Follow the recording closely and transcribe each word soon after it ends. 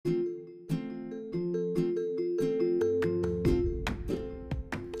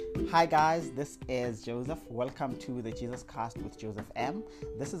Hi guys, this is Joseph. Welcome to the Jesus Cast with Joseph M.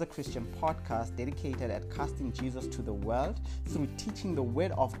 This is a Christian podcast dedicated at casting Jesus to the world through teaching the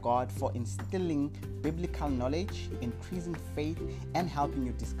Word of God for instilling biblical knowledge, increasing faith, and helping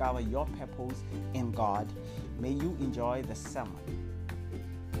you discover your purpose in God. May you enjoy the sermon.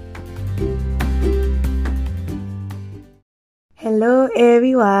 Hello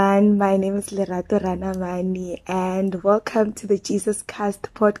everyone, my name is Lerato and welcome to the Jesus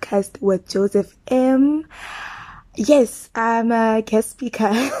Cast podcast with Joseph M. Yes, I'm a guest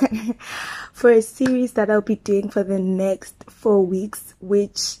speaker for a series that I'll be doing for the next 4 weeks,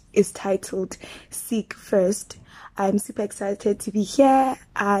 which is titled Seek First. I'm super excited to be here.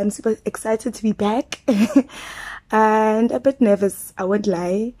 I'm super excited to be back and a bit nervous, I won't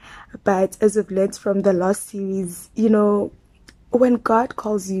lie. But as we've learned from the last series, when God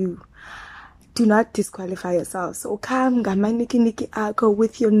calls you, do not disqualify yourself. So come, go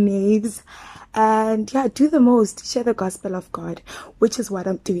with your knaves and do the most. Share the gospel of God, which is what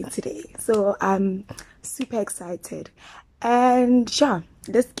I'm doing today. So I'm super excited. And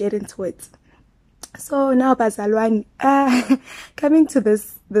let's get into it. So now, Bazalwan, coming to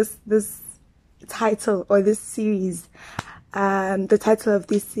this title or this series, the title of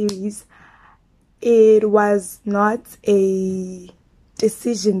this series, it was not a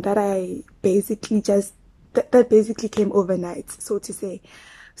decision that I basically that basically came overnight, so to say.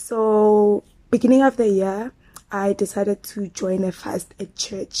 So beginning of the year, I decided to join a fast at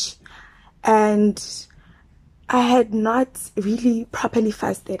church, and I had not really properly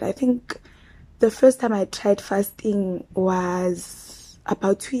fasted. I think the first time I tried fasting was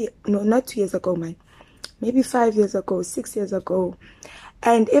about not 2 years ago, maybe 5 years ago, 6 years ago.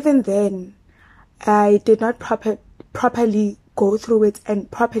 And even then, I did not properly go through it and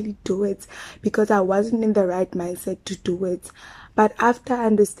properly do it because I wasn't in the right mindset to do it. But after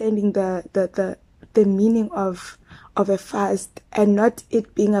understanding the meaning of a fast, and not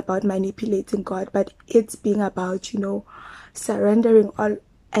it being about manipulating God, but it's being about, surrendering all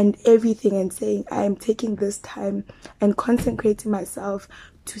and everything and saying, I am taking this time and consecrating myself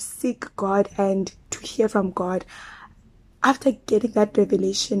to seek God and to hear from God. After getting that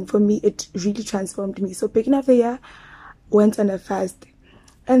revelation, for me, it really transformed me. So beginning of the year, went on a fast.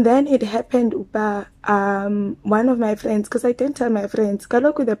 And then it happened, one of my friends, because I didn't tell my friends,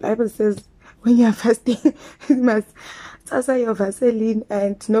 Kaloku, the Bible says, when you're fasting, you must sasa your Vaseline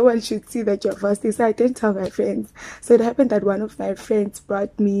and no one should see that you're fasting. So I didn't tell my friends. So it happened that one of my friends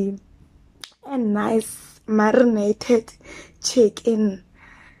brought me a nice marinated chicken.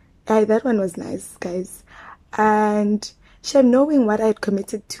 That one was nice, guys. And knowing what I had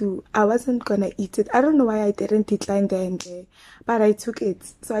committed to, I wasn't gonna eat it. I don't know why I didn't decline there and there, but I took it.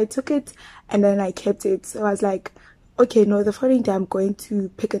 So I took it and then I kept it. So I was like, okay, no, the following day I'm going to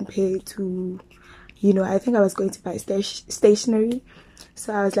Pick and Pay to, I think I was going to buy stationery.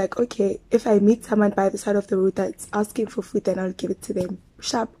 So I was like, okay, if I meet someone by the side of the road that's asking for food, then I'll give it to them.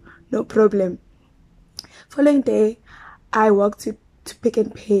 Sharp, no problem. Following day, I walked to Pick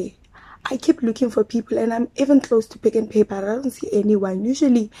and Pay. I keep looking for people, and I'm even close to Pick and Pay, but I don't see anyone.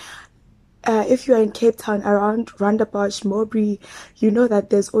 Usually, if you are in Cape Town, around Rondebosch, Mowbray, you know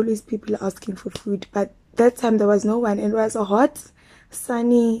that there's always people asking for food. But that time there was no one, and it was a hot,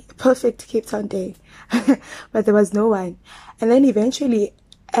 sunny, perfect Cape Town day. But there was no one. And then eventually,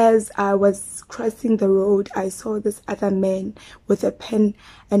 as I was crossing the road, I saw this other man with a pen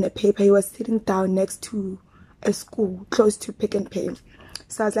and a paper. He was sitting down next to a school close to Pick and Pay.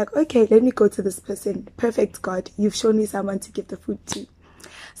 So I was like, okay, let me go to this person. Perfect, God, you've shown me someone to give the food to.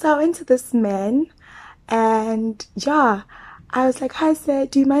 So I went to this man, and I was like, hi sir,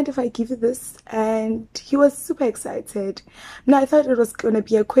 do you mind if I give you this? And he was super excited. Now I thought it was going to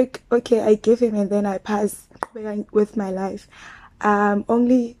be a quick, okay, I give him and then I pass with my life.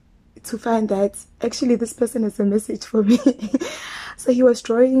 Only to find that actually this person is a message for me. So he was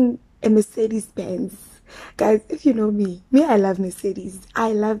drawing a Mercedes-Benz. Guys, if you know me, I love Mercedes.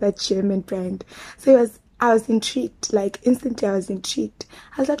 I love that German brand. So I was intrigued, like instantly I was intrigued.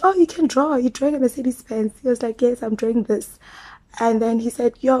 I was like, oh, you can draw. You're drawing a Mercedes-Benz. He was like, yes, I'm drawing this. And then he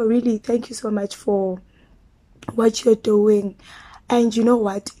said, yo, really, thank you so much for what you're doing. And you know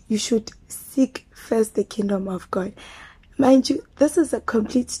what? You should seek first the kingdom of God. Mind you, this is a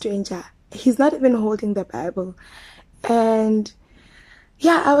complete stranger. He's not even holding the Bible. And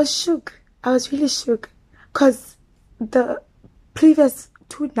I was shook. I was really shook. Because the previous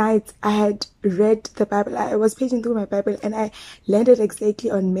 2 nights I had read the Bible. I was paging through my Bible and I landed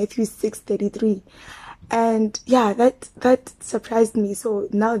exactly on Matthew 6:33. And that surprised me. So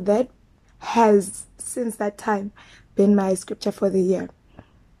now that has, since that time, been my scripture for the year.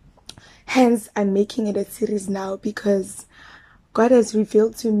 Hence, I'm making it a series now because God has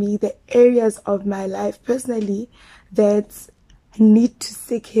revealed to me the areas of my life personally that I need to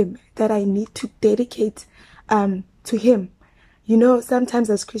seek Him, that I need to dedicate to Him. You know, sometimes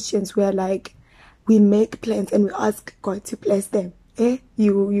as Christians, we're like, we make plans and we ask God to bless them.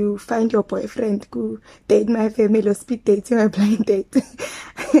 You find your boyfriend, go date my family, or speed dating or blind date.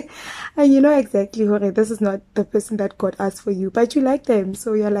 And you know exactly, this is not the person that God asked for you, but you like them.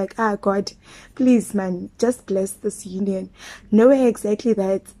 So you're like, God, please, man, just bless this union. Knowing exactly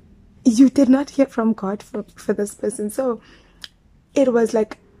that you did not hear from God for this person. So it was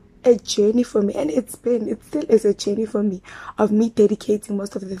like a journey for me, and it still is a journey for me, of me dedicating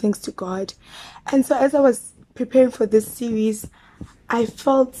most of the things to God. And so as I was preparing for this series, I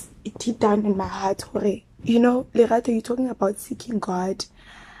felt deep down in my heart, you know, Lerato, you're talking about seeking God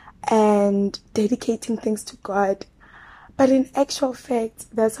and dedicating things to God, but in actual fact,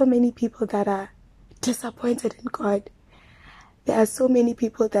 there are so many people that are disappointed in God. There are so many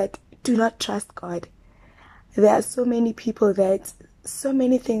people that do not trust God. There are so many people that so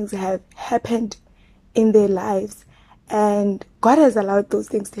many things have happened in their lives, and God has allowed those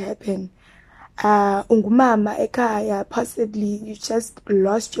things to happen. Ungumama ekaya, possibly you just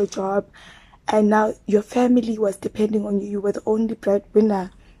lost your job, and now your family was depending on you. You were the only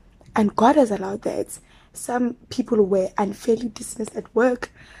breadwinner, and God has allowed that. Some people were unfairly dismissed at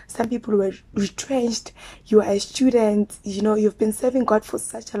work. Some people were retrenched. You are a student, you know, you've been serving God for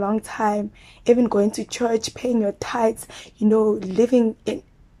such a long time, even going to church, paying your tithes, you know, living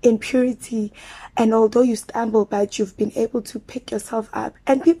in purity. And although you stumble, but you've been able to pick yourself up.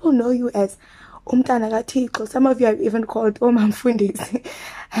 And people know you as Umtana Kathixo. Some of you have even called Omamfundis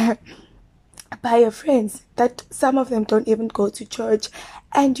by your friends, that some of them don't even go to church.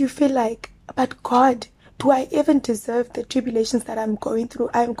 And you feel like, but God, do I even deserve the tribulations that I'm going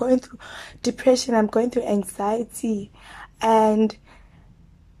through? I'm going through depression. I'm going through anxiety. And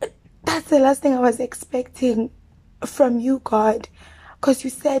that's the last thing I was expecting from you, God. Because you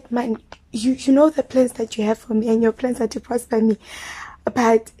said, man, you know the plans that you have for me, and your plans are to prosper me.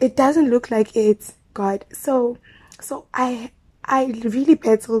 But it doesn't look like it, God. So I really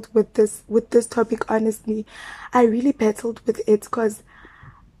battled with this topic, honestly. I really battled with it because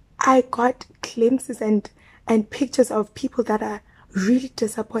I got glimpses and pictures of people that are really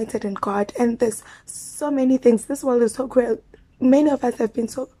disappointed in God. And there's so many things. This world is so cruel. Many of us have been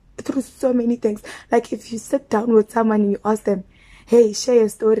through so many things. Like if you sit down with someone and you ask them, hey, share your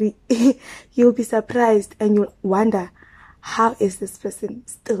story, you'll be surprised and you'll wonder, how is this person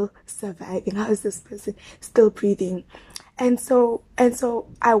still surviving? How is this person still breathing? And so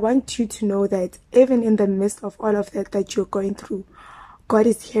I want you to know that even in the midst of all of that you're going through, God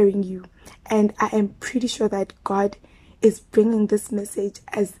is hearing you. And I am pretty sure that God is bringing this message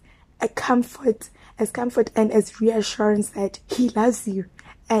as a comfort and as reassurance that He loves you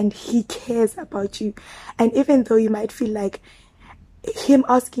and He cares about you. And even though you might feel like Him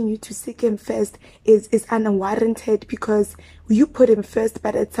asking you to seek Him first is unwarranted because you put Him first,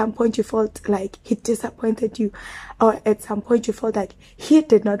 but at some point you felt like He disappointed you, or at some point you felt like He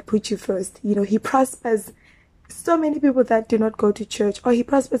did not put you first. You know, He prospers so many people that do not go to church, or He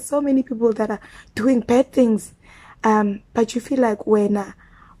prospers so many people that are doing bad things, but you feel like, when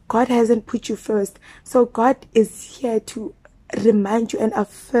God hasn't put you first. So God is here to remind you and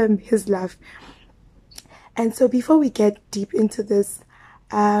affirm His love. And so before we get deep into this,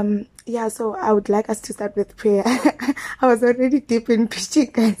 so I would like us to start with prayer. I was already deep in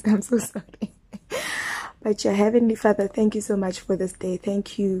preaching, guys. I'm so sorry. But your Heavenly Father, thank you so much for this day.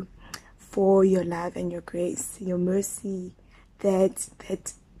 Thank you for your love and your grace, your mercy that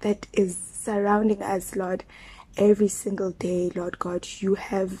is surrounding us, Lord, every single day. Lord God, you've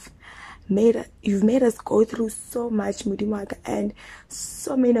made us go through so much, Mudimaka, and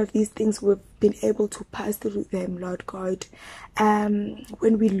so many of these things we've been able to pass through them, Lord God.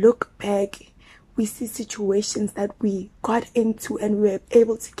 When we look back, we see situations that we got into and we were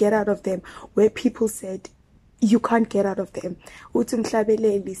able to get out of them, where people said, you can't get out of them. Uthi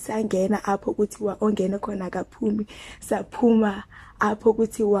mhlabeleli sangena apho kuthiwa ongena khona akaphumi, saphuma apho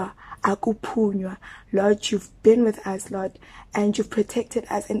kuthiwa akuphunywa. Lord, you've been with us, Lord, and you've protected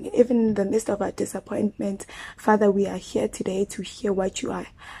us. And even in the midst of our disappointment, Father, we are here today to hear what you are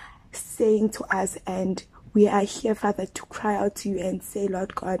saying to us, and we are here, Father, to cry out to you and say,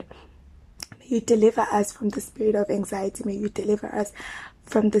 Lord God, may you deliver us from the spirit of anxiety. May you deliver us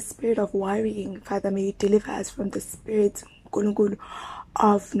from the spirit of worrying. Father, may you deliver us from the spirit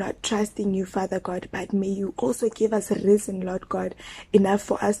of not trusting you, Father God, but may you also give us reason, Lord God, enough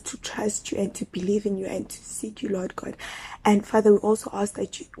for us to trust you and to believe in you and to seek you, Lord God. And Father, we also ask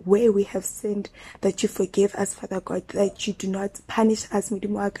that you, where we have sinned, that you forgive us, Father God, that you do not punish us,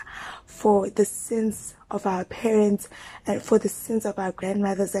 Mudimuaka, for the sins of our parents and for the sins of our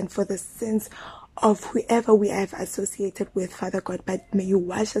grandmothers and for the sins of whoever we have associated with, Father God. But may you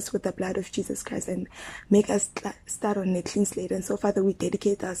wash us with the blood of Jesus Christ and make us start on a clean slate. And so, Father, we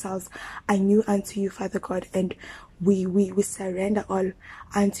dedicate ourselves anew unto you, Father God, and we surrender all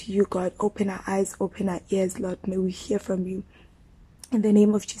unto you, God. Open our eyes, open our ears, Lord. May we hear from you. In the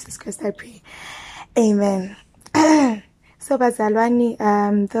name of Jesus Christ, I pray. Amen. So, Bazalwani,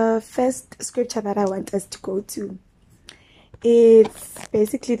 the first scripture that I want us to go to, it's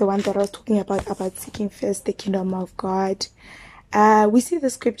basically the one that I was talking about seeking first the kingdom of God. We see the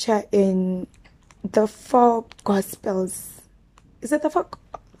scripture in the 4 Gospels. Is it the 4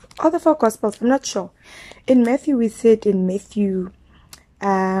 Gospels? I'm not sure. In Matthew, we said in Matthew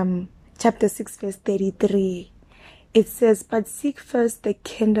chapter 6 verse 33, it says, but seek first the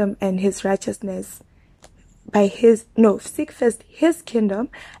kingdom and his righteousness seek first his kingdom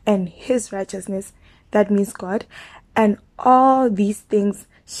and his righteousness, that means God, and all these things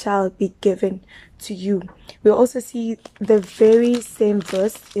shall be given to you. We also see the very same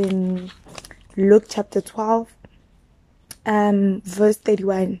verse in Luke chapter 12 verse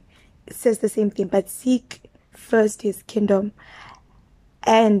 31. It says the same thing, but seek first his kingdom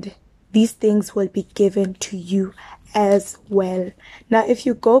and these things will be given to you as well. Now, if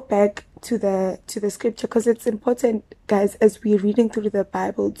you go back to the scripture, because it's important, guys, as we're reading through the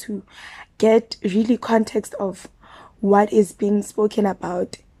Bible, to get really context of what is being spoken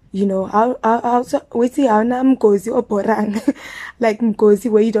about. You know, we see how mgozi or borang, like mgozi,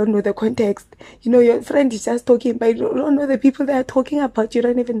 where you don't know the context. You know, your friend is just talking, but you don't know the people they are talking about. You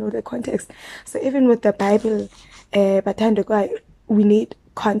don't even know the context. So even with the Bible, we need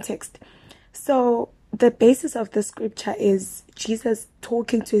context. So the basis of the scripture is Jesus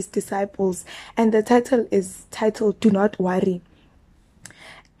talking to his disciples, and the title is titled "Do Not Worry."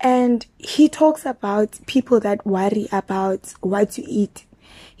 And he talks about people that worry about what to eat.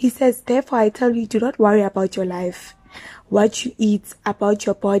 He says, therefore I tell you, do not worry about your life, what you eat, about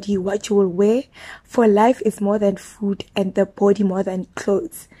your body, what you will wear, for life is more than food and the body more than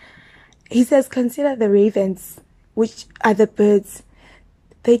clothes. He says, consider the ravens, which are the birds.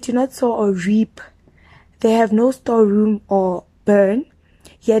 They do not sow or reap. They have no storeroom or burn,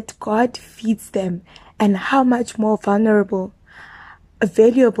 yet God feeds them. And how much more valuable,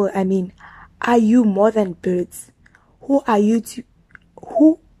 are you more than birds? Who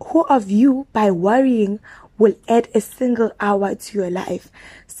of you, by worrying, will add a single hour to your life?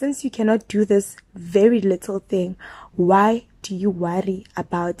 Since you cannot do this very little thing, why do you worry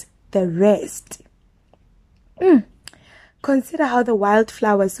about the rest? Consider how the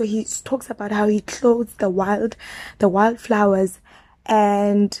wildflowers, so he talks about how he clothes the wildflowers.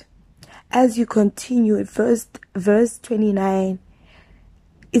 And as you continue at verse 29,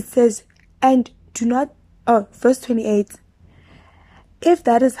 it says, and do not, verse 28, if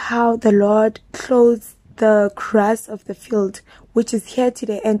that is how the Lord clothes the grass of the field, which is here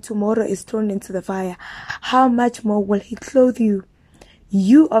today and tomorrow is thrown into the fire, how much more will he clothe you,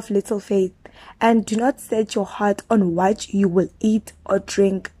 you of little faith? And do not set your heart on what you will eat or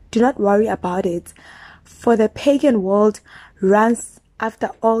drink. Do not worry about it, for the pagan world runs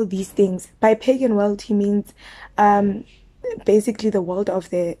after all these things. By pagan world, he means basically the world of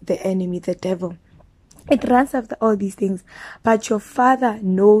the enemy, the devil. It runs after all these things, but your Father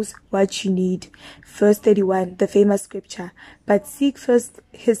knows what you need. Verse 31, the famous scripture, but seek first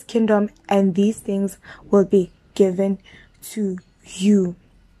his kingdom and these things will be given to you.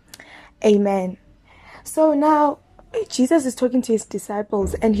 Amen. So now Jesus is talking to his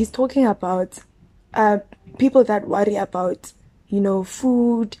disciples, and he's talking about people that worry about,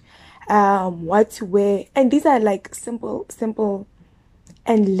 food, what to wear. And these are like simple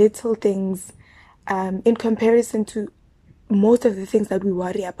and little things in comparison to most of the things that we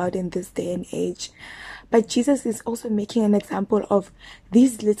worry about in this day and age. But Jesus is also making an example of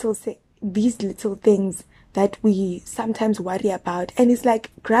these little things that we sometimes worry about. And it's like,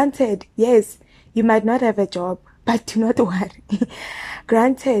 granted, yes, you might not have a job, but do not worry.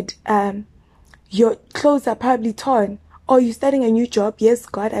 Granted, your clothes are probably torn, or you're starting a new job. Yes,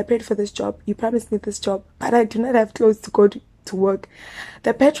 God, I prayed for this job. You promised me this job, but I do not have clothes to go to work.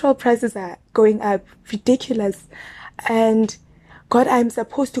 The petrol prices are going up, ridiculous. And God, I'm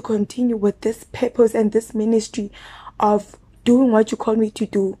supposed to continue with this purpose and this ministry of doing what you call me to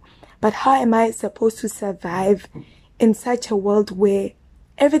do. But how am I supposed to survive in such a world where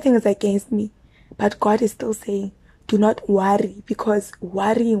Everything is against me. But God is still saying, do not worry, because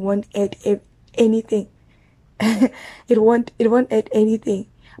worrying won't add anything. It won't add anything.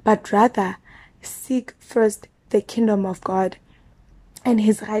 But rather, seek first the kingdom of God and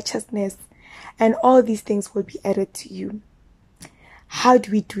his righteousness, and all these things will be added to you. How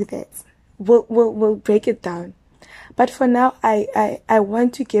do we do that? We'll break it down. But for now, I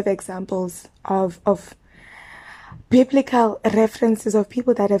want to give examples of biblical references of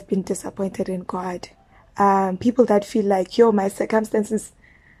people that have been disappointed in God. People that feel like, my circumstances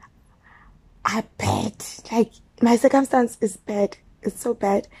are bad. Like, my circumstance is bad. It's so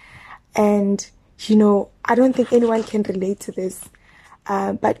bad. And, I don't think anyone can relate to this.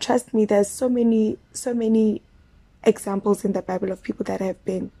 But trust me, there's so many examples in the Bible of people that have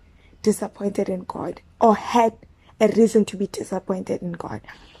been disappointed in God or had a reason to be disappointed in God.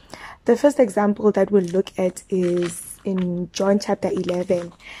 The first example that we'll look at is in John chapter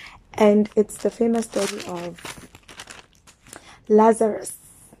 11, and it's the famous story of Lazaro.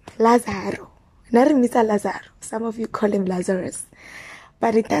 Narimisa Lazaro. Some of you call him Lazarus,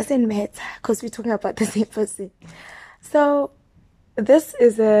 but it doesn't matter because we're talking about the same person. So this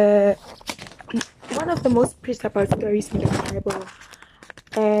is one of the most preached about stories in the Bible,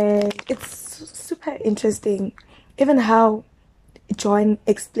 and it's super interesting. Even how John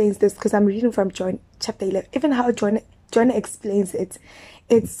explains this, because I'm reading from John chapter 11. Even how John explains it,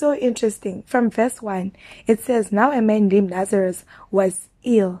 it's so interesting. From verse 1, it says, now a man named Lazarus was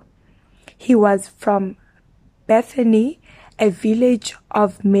ill. He was from Bethany, a village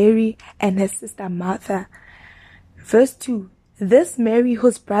of Mary and her sister Martha. Verse 2, this Mary,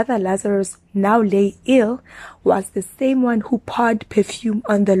 whose brother Lazarus now lay ill, was the same one who poured perfume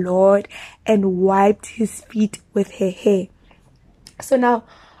on the Lord and wiped his feet with her hair. So now,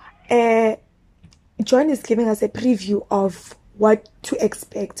 John is giving us a preview of what to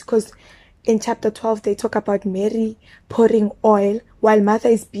expect, because in chapter 12, they talk about Mary pouring oil while Martha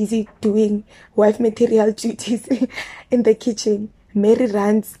is busy doing wife material duties in the kitchen. Mary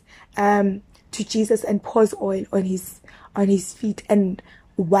runs to Jesus and pours oil on his feet and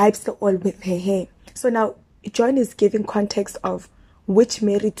wipes the oil with her hair. So now John is giving context of which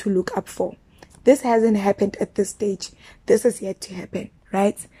Mary to look up for. This hasn't happened at this stage. This is yet to happen,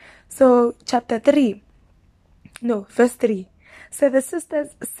 right? So verse 3. So the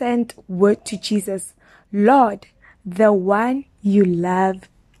sisters sent word to Jesus, Lord, the one you love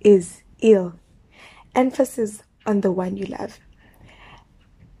is ill. Emphasis on the one you love.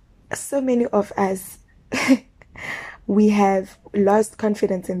 So many of us, we have lost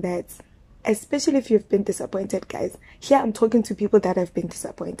confidence in that, especially if you've been disappointed, guys. Here I'm talking to people that have been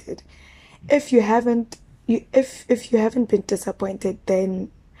disappointed. If you haven't been disappointed,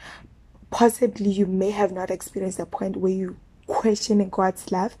 then possibly you may have not experienced a point where you questioning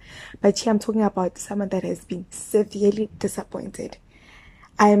God's love. But here I'm talking about someone that has been severely disappointed.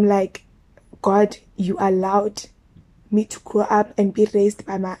 I am like, God, you allowed me to grow up and be raised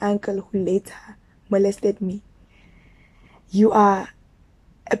by my uncle who later molested me. You are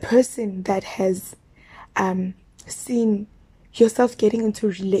a person that has seen yourself getting into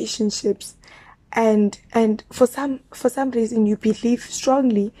relationships, and for some reason you believe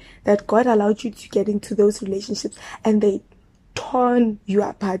strongly that God allowed you to get into those relationships, and they torn you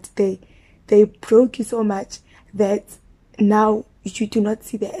apart. They broke you so much that now you do not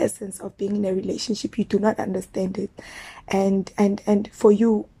see the essence of being in a relationship. You do not understand it, and for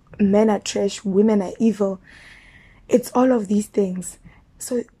you, men are trash, women are evil. It's all of these things.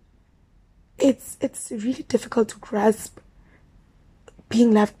 So it's really difficult to grasp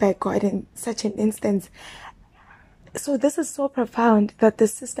being loved by God in such an instance. So this is so profound that the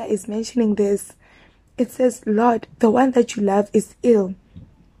sister is mentioning this. It says, Lord, the one that you love is ill.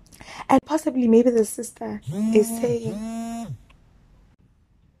 And possibly maybe the sister is saying,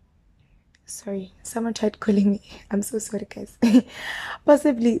 sorry, someone tried calling me. I'm so sorry, guys.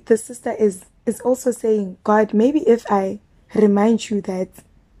 Possibly the sister is also saying, God, maybe if I remind you that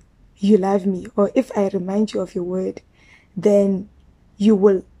you love me, or if I remind you of your word, then you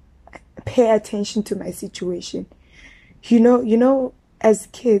will pay attention to my situation. You know, as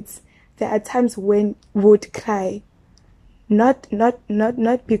kids, there are times when we would cry, not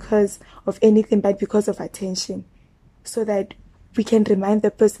because of anything, but because of attention, so that we can remind the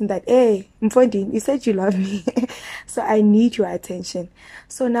person that, hey, Mfondini, you said you love me, so I need your attention.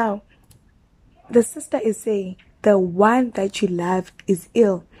 So now, the sister is saying, the one that you love is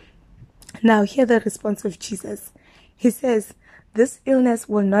ill. Now, hear the response of Jesus. He says, this illness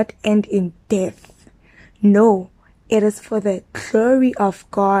will not end in death. No, it is for the glory of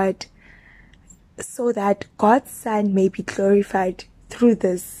God, so that God's Son may be glorified through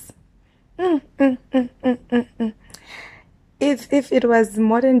this. If it was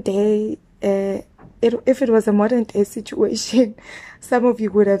modern day, if it was a modern day situation, some of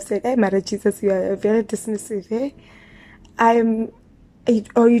you would have said, "Hey, Mother Jesus, you are very dismissive. Hey,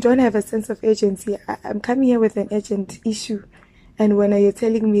 or you don't have a sense of urgency. I'm coming here with an urgent issue, and when you're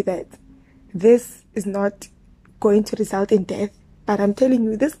telling me that this is not going to result in death, but I'm telling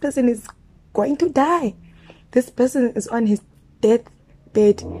you this person is going to die. This person is on his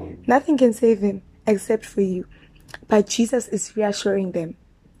deathbed. Nothing can save him except for you." But Jesus is reassuring them.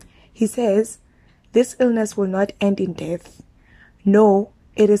 He says, "This illness will not end in death. No,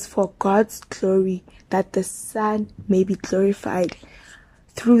 it is for God's glory, that the Son may be glorified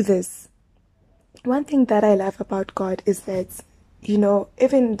through this." One thing that I love about God is that,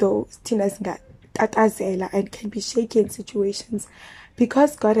 even though Tina's tatazela and can be shaky in situations,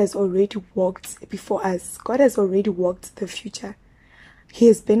 because God has already walked before us, God has already walked the future. He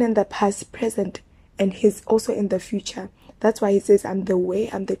has been in the past, present, and He's also in the future. That's why He says, "I'm the way,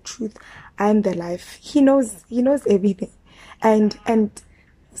 I'm the truth, I'm the life." He knows everything. And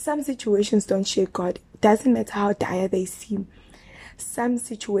some situations don't shake God. It doesn't matter how dire they seem. Some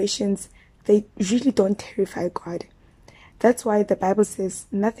situations, they really don't terrify God. That's why the Bible says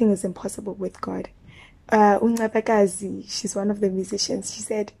nothing is impossible with God. Uncapakazi, she's one of the musicians, she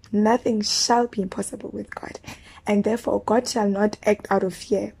said, "Nothing shall be impossible with God." And therefore, God shall not act out of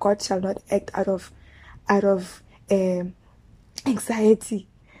fear. God shall not act out of anxiety.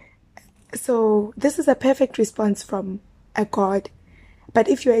 So this is a perfect response from a God. But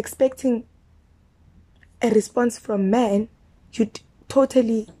if you're expecting a response from man, you'd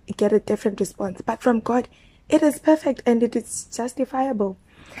totally get a different response. But from God, it is perfect and it is justifiable.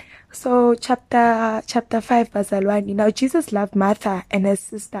 So chapter 5, Bazalwani. Now Jesus loved Martha and her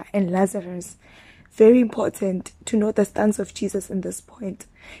sister and Lazarus. Very important to know the stance of Jesus in this point,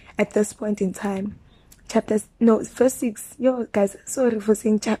 at this point in time. Verse 6. Yo, guys, sorry for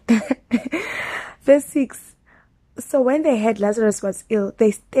saying chapter. Verse 6. So when they heard Lazarus was ill,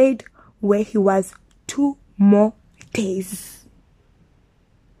 they stayed where he was 2 more days.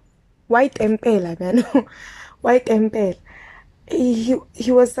 White Empela, man. White Empela.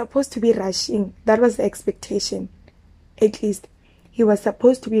 He was supposed to be rushing. That was the expectation. At least. He was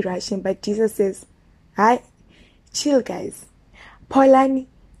supposed to be rushing. But Jesus says, "Hi, chill, guys. Polani,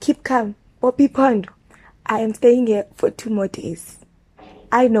 keep calm. Poppy Pondo. I am staying here for 2 more days.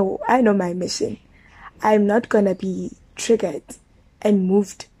 I know my mission. I'm not gonna be triggered and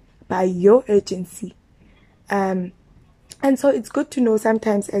moved by your urgency." And so it's good to know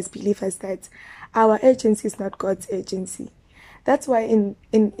sometimes as believers that our urgency is not God's urgency. That's why in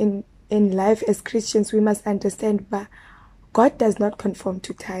life as Christians we must understand that God does not conform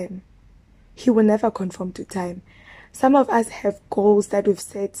to time. He will never conform to time. Some of us have goals that we've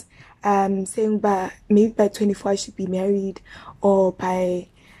set, saying maybe by 24 I should be married, or by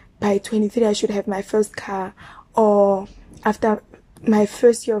 23 I should have my first car, or after my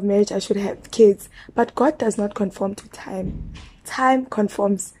first year of marriage I should have kids. But God does not conform to time. Time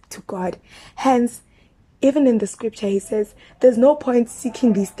conforms to God. Hence, even in the scripture He says, there's no point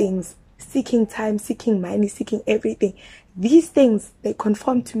seeking these things, seeking time, seeking money, seeking everything. These things, they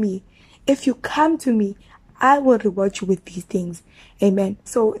conform to me. If you come to me, I will reward you with these things. Amen.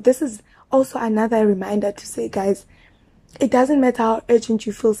 So this is also another reminder to say, guys, it doesn't matter how urgent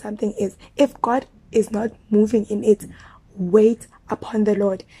you feel something is. If God is not moving in it, wait upon the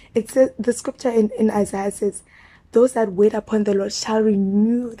Lord. It says, the scripture in Isaiah says, "Those that wait upon the Lord shall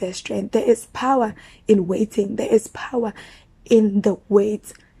renew their strength." There is power in waiting. There is power in the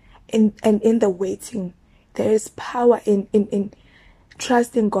wait, and in the waiting. There is power in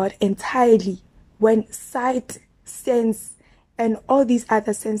trusting God entirely when sight, sense, and all these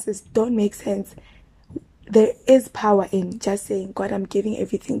other senses don't make sense. There is power in just saying, "God, I'm giving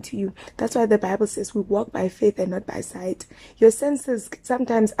everything to you." That's why the Bible says we walk by faith and not by sight. Your senses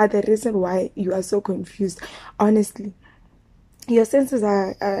sometimes are the reason why you are so confused. Honestly, your senses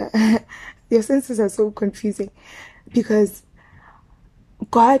are your senses are so confusing because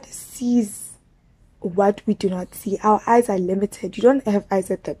God sees what we do not see. Our eyes are limited. You don't have eyes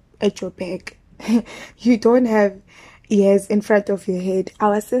at your back. You don't have ears in front of your head.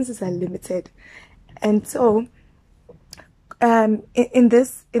 Our senses are limited. And so in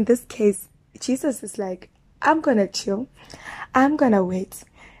this case, Jesus is like, "I'm gonna chill. I'm gonna wait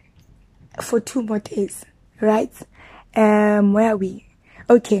for 2 more days." Right? Where are we?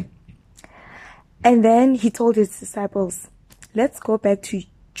 Okay. And then He told His disciples, "Let's go back to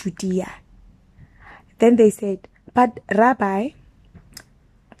Judea." Then they said, "But Rabbi,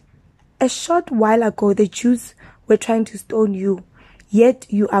 a short while ago the Jews were trying to stone you. yet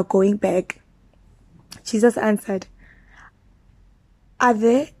you are going back. Jesus answered, Are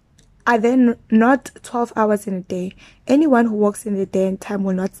there not 12 hours in a day? Anyone who walks in the day and time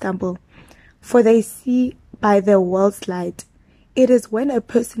will not stumble, for they see by the world's light. It is when a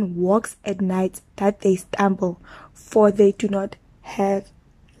person walks at night that they stumble, for they do not have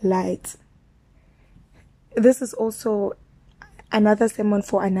light. This is also another sermon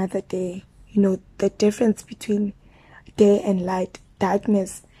for another day. You know, the difference between day and light,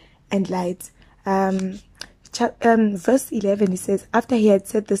 darkness and light. Verse 11, he says, after he had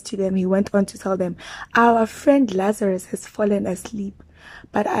said this to them, he went on to tell them, Our friend Lazarus has fallen asleep,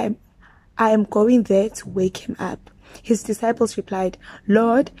 but I am going there to wake him up. His disciples replied,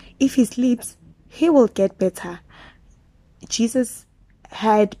 Lord, if he sleeps, he will get better. Jesus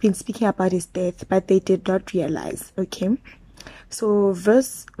had been speaking about his death, but they did not realize. Okay. So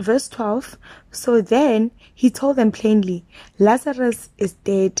verse 12. So then he told them plainly, Lazarus is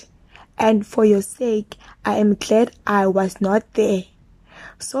dead, and for your sake I am glad I was not there,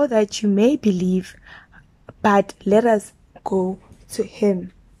 so that you may believe. But let us go to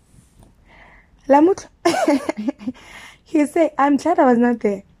him. Lamut. He said, I'm glad I was not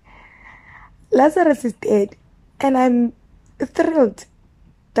there. Lazarus is dead, and I'm thrilled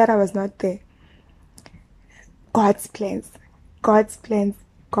that I was not there. God's plans, God's plans,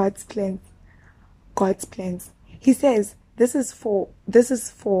 God's plans, God's plans. He says, this is for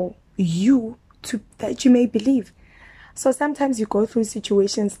you that you may believe. So sometimes you go through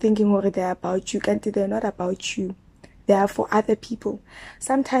situations thinking, oh, they're about you, and they're not about you. They are for other people.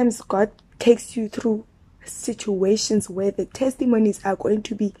 Sometimes God takes you through situations where the testimonies are going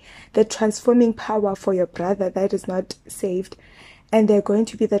to be the transforming power for your brother that is not saved, and they're going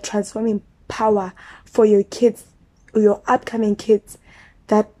to be the transforming power for your kids, your upcoming kids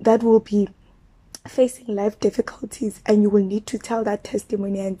that will be facing life difficulties, and you will need to tell that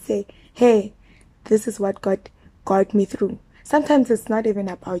testimony and say, hey, this is what God got me through. Sometimes it's not even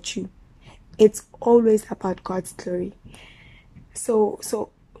about you, it's always about God's glory. So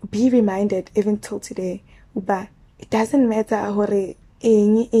be reminded even till today, but it doesn't matter what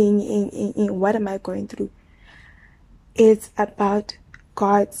am I going through. It's about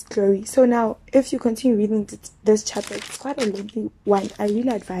God's glory. So now, if you continue reading this chapter, it's quite a lengthy one. I really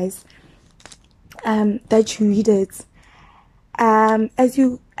advise that you read it. As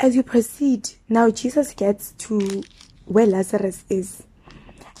you proceed, now Jesus gets to where Lazarus is,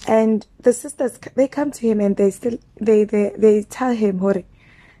 and the sisters, they come to him and they tell him, Hore,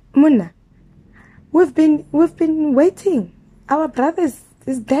 Munna, we've been waiting. Our brother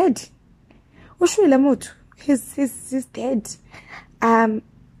is dead. He's dead.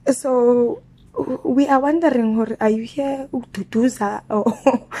 So we are wondering, are you here to do that, or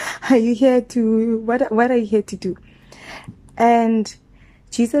are you here to what are you here to do? And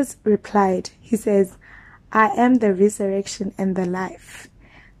Jesus replied, he says, I am the resurrection and the life.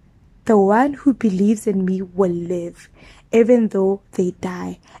 The one who believes in me will live, even though they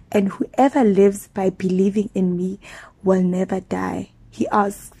die, and whoever lives by believing in me will never die. He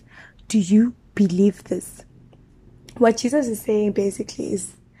asks, do you believe this? What Jesus is saying basically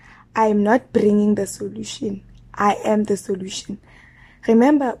is, I am not bringing the solution. I am the solution.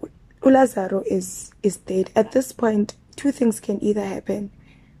 Remember, Lazaro is dead. At this point, two things can either happen.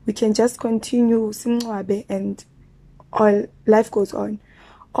 We can just continue simwabe and all life goes on,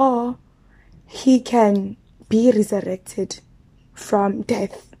 or he can be resurrected from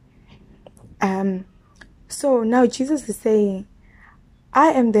death. So now Jesus is saying,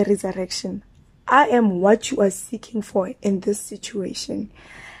 I am the resurrection. I am what you are seeking for in this situation.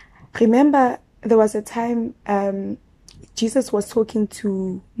 Remember, there was a time Jesus was talking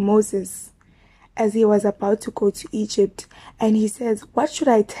to Moses as he was about to go to Egypt, and he says, what should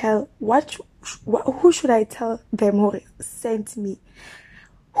I tell? Who should I tell them who sent me?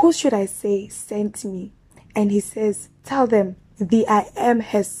 Who should I say sent me? And he says, tell them, the I am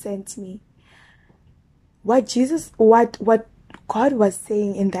has sent me. What God was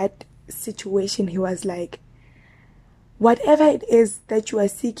saying in that situation, he was like, whatever it is that you are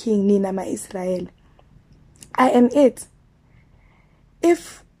seeking, Ninama Israel, I am it.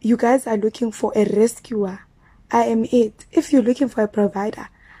 If you guys are looking for a rescuer, I am it. If you're looking for a provider,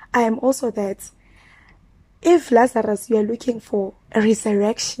 I am also that. If Lazarus, you are looking for a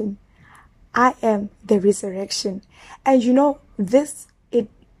resurrection, I am the resurrection. And you know, this, it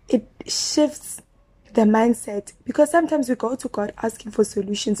shifts the mindset, because sometimes we go to God asking for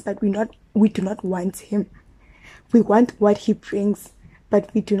solutions, but we do not want him. We want what he brings,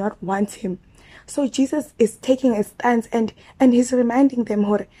 but we do not want him. So Jesus is taking a stance, and he's reminding them,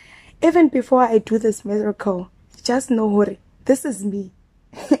 Hore, even before I do this miracle, just know, Hore, this is me.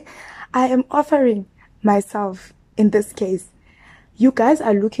 I am offering myself in this case. You guys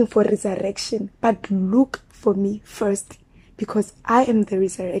are looking for resurrection, but look for me first, because I am the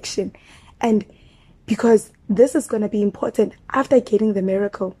resurrection. And because this is going to be important after getting the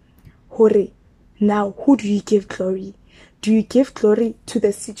miracle. Hore, now who do you give glory? Do you give glory to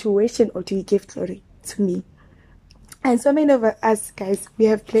the situation, or do you give glory to me? And so many of us, guys, we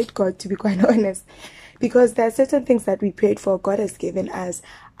have played God, to be quite honest, because there are certain things that we prayed for, God has given us.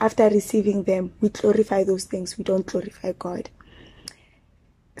 After receiving them, we glorify those things. We don't glorify God.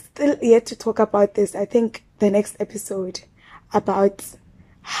 Still yet to talk about this. I think the next episode about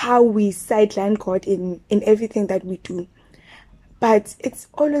how we sideline God in everything that we do. But it's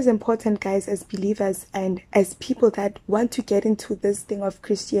always important, guys, as believers and as people that want to get into this thing of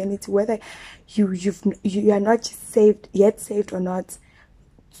Christianity, whether you are not saved or not,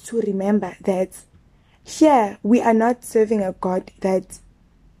 to remember that here we are not serving a God that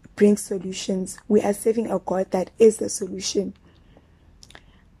brings solutions. We are serving a God that is the solution.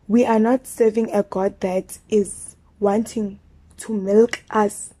 We are not serving a God that is wanting to milk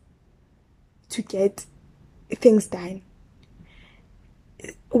us to get things done.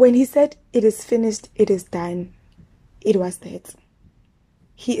 When he said it is finished, it is done, it was that.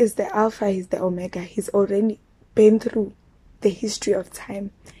 He is the Alpha, he's the Omega. He's already been through the history of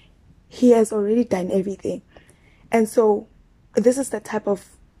time. He has already done everything. And so this is the type of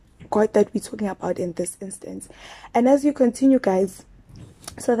God that we're talking about in this instance. And as you continue, guys,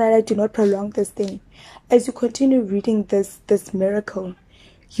 so that I do not prolong this thing, as you continue reading this miracle,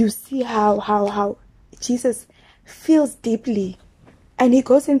 you see how Jesus feels deeply, and he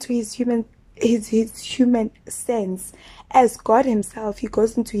goes into his human sense as God himself. He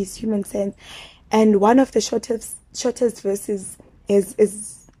goes into his human sense, and one of the shortest verses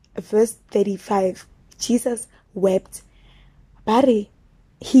is verse 35. Jesus wept. But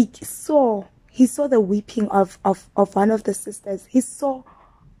he saw the weeping of one of the sisters. He saw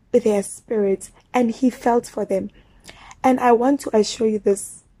their spirits, and he felt for them. And I want to assure you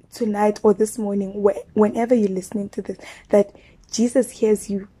this tonight or this morning, whenever you're listening to this, that Jesus hears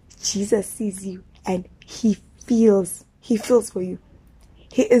you, Jesus sees you, and he feels for you.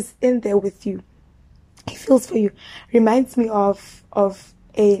 He is in there with you. He feels for you. Reminds me of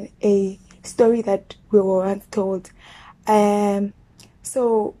a story that we were once told.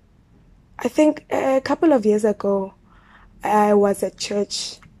 So I think a couple of years ago, I was at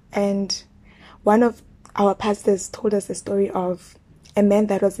church, and one of our pastors told us a story of a man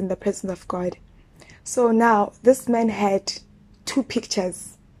that was in the presence of God. So now this man had 2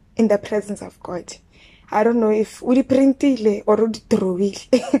 pictures in the presence of God. I don't know if we printile or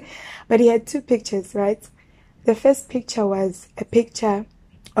drawile, but he had 2 pictures, right? The first picture was a picture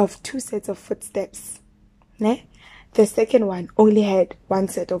of 2 sets of footsteps. Ne? The second one only had 1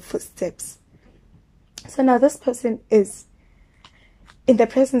 set of footsteps. So now this person is in the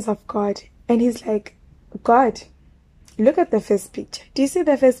presence of God, and he's like, God, look at the first picture. Do you see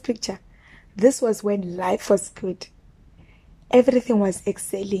the first picture? This was when life was good. Everything was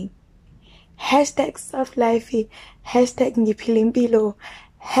excelling. Hashtag soft life. Hashtag ngiphila impilo.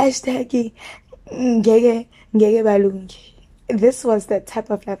 Hashtag ngeke balungi. This was the type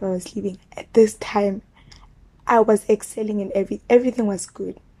of life I was living at this time. I was excelling in everything was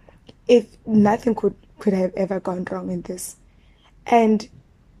good. If nothing could have ever gone wrong in this. And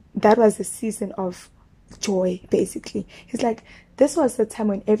that was a season of joy, basically. He's like, this was the time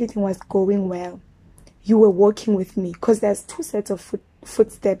when everything was going well. You were walking with me, because there's 2 sets of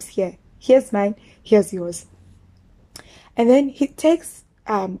footsteps here. Here's mine, here's yours. And then he takes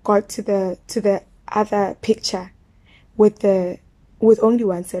God to the other picture with only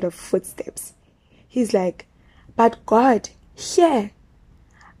 1 set of footsteps. He's like, but God, here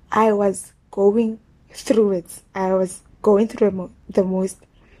I was going through it. I was going through the most.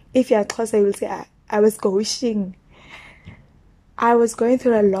 If you're close, I will say I was going. I was going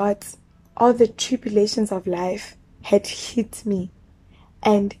through a lot. All the tribulations of life had hit me,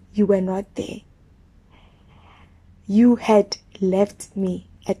 and you were not there. You had left me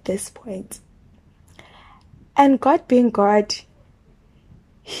at this point. And God being God,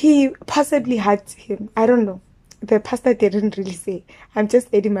 he possibly hugged him. I don't know. The pastor didn't really say. I'm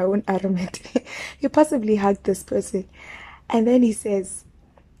just adding my own argument. He possibly hugged this person. And then he says,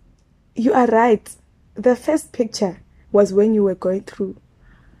 you are right. The first picture was when you were going through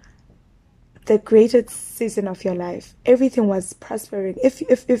the greatest season of your life. Everything was prospering.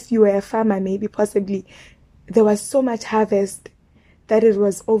 If you were a farmer, maybe possibly there was so much harvest that it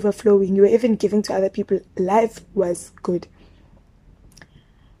was overflowing. You were even giving to other people. Life was good.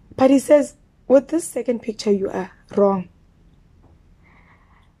 But he says, with this second picture, you are wrong.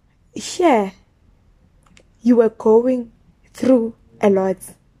 here you were going through a lot.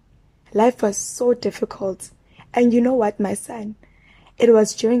 Life was so difficult. And you know what, my son? It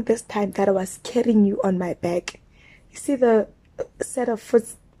was during this time that I was carrying you on my back. You see the set of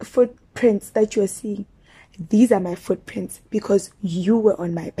footprints that you are seeing? These are my footprints because you were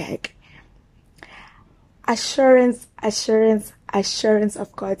on my back. Assurance, assurance, assurance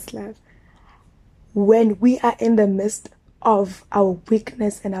of God's love. When we are in the midst of our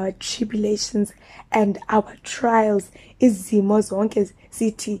weakness and our tribulations and our trials, izimo zonke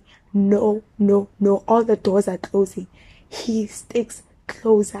zithi no, no, no, all the doors are closing. He sticks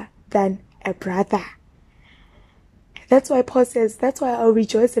closer than a brother. That's why Paul says, that's why I'll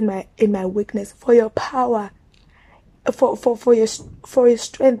rejoice in my weakness, for your power, for your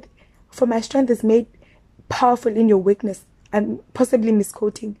strength, for my strength is made powerful in your weakness. I'm possibly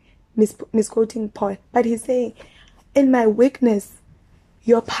misquoting Paul, but he's saying, in my weakness,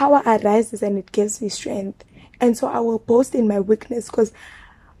 your power arises and it gives me strength. And so I will boast in my weakness because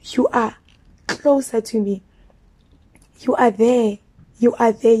you are closer to me. You are there. You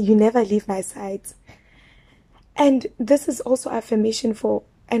are there. You never leave my side. And this is also affirmation for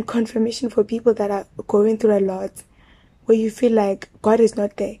and confirmation for people that are going through a lot, where you feel like God is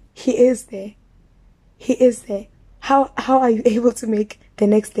not there. He is there. He is there. How are you able to make the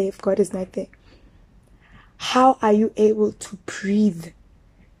next day if God is not there? How are you able to breathe?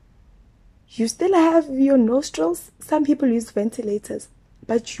 You still have your nostrils. Some people use ventilators,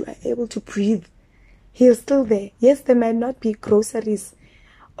 but you are able to breathe. He is still there. Yes, there might not be groceries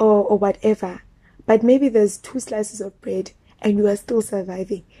or whatever, but maybe there's 2 slices of bread and you are still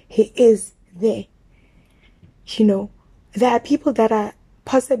surviving. He is there. You know, there are people that are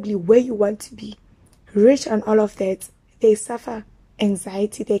possibly where you want to be, rich on all of that. They suffer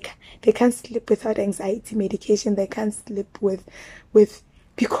anxiety. They can't sleep without anxiety medication. They can't sleep with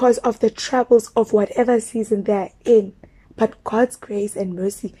because of the troubles of whatever season they are in. But God's grace and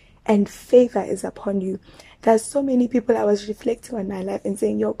mercy and favor is upon you. There's so many people. I was reflecting on my life and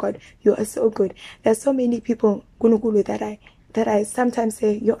saying, yo, God, you are so good. There's so many people that I sometimes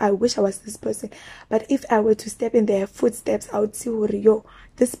say, yo, I wish I was this person. But if I were to step in their footsteps, I would see, yo,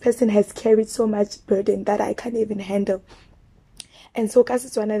 this person has carried so much burden that I can't even handle. And so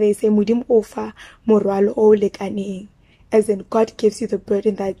Kasitswana, they say, Mudim ofa morwalo o lekaneng. As in, God gives you the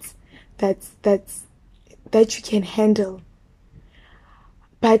burden that you can handle.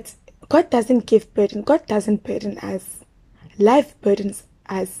 But God doesn't give burden. God doesn't burden us. Life burdens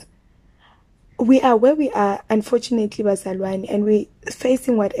us. We are where we are, unfortunately, Bazalwane, and we're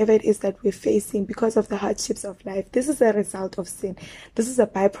facing whatever it is that we're facing because of the hardships of life. This is a result of sin. This is a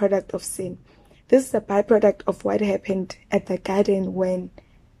byproduct of sin. This is a byproduct of what happened at the garden when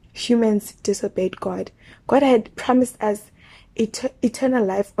humans disobeyed God. God had promised us eternal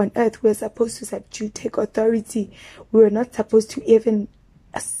life on earth. We were supposed to subdue, take authority. We were not supposed to even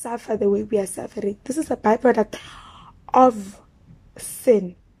suffer the way we are suffering. This is a byproduct of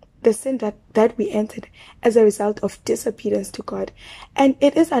sin. The sin that we entered as a result of disobedience to God. And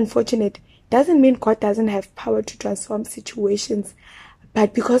it is unfortunate. Doesn't mean God doesn't have power to transform situations.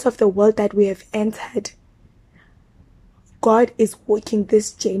 But because of the world that we have entered, God is walking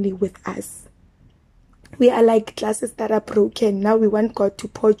this journey with us. We are like glasses that are broken. Now we want God to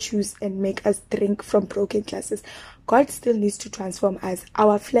pour juice and make us drink from broken glasses. God still needs to transform us.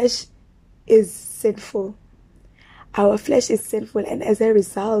 Our flesh is sinful. Our flesh is sinful, and as a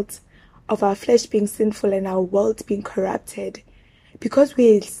result of our flesh being sinful and our world being corrupted, because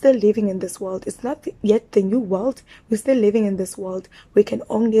we're still living in this world, it's not yet the new world, we're still living in this world, we can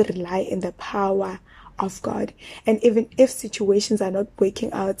only rely in the power of God. And even if situations are not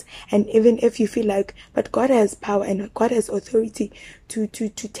working out, and even if you feel like, but God has power and God has authority to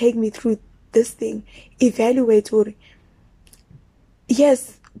take me through this thing, evaluate, or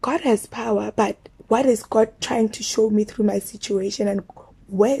yes, God has power, but what is God trying to show me through my situation, and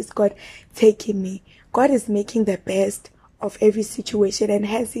where is God taking me? God is making the best of every situation, and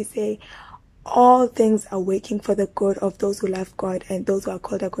as He say, all things are working for the good of those who love God and those who are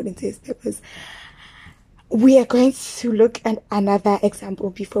called according to His purpose. We are going to look at another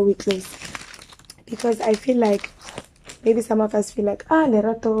example before we close, because I feel like maybe some of us feel like,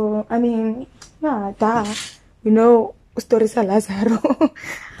 Lerato, I mean, yeah, duh, we know stories of Lazaro.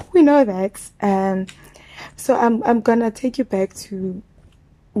 We know that. So I'm gonna take you back to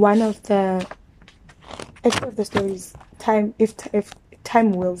one of the stories. If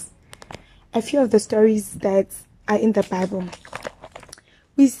time wills, a few of the stories that are in the Bible.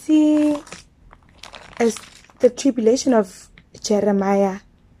 We see as the tribulation of Jeremiah.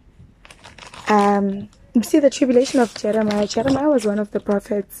 We see the tribulation of Jeremiah. Jeremiah was one of the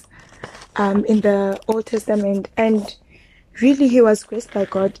prophets in the Old Testament, and really he was graced by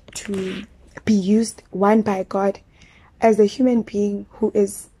God to be used, one, by God, as a human being who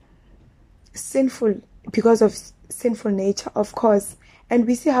is sinful because of sinful nature, of course. And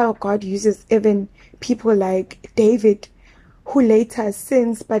we see how God uses even people like David, who later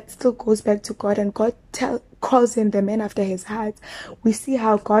sins but still goes back to God, and God calls him the man after his heart. We see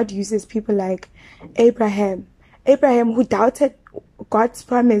how God uses people like Abraham, who doubted God's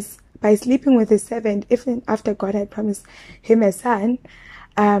promise by sleeping with his servant, even after God had promised him a son.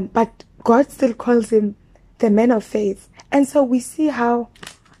 But God still calls him the man of faith. And so we see how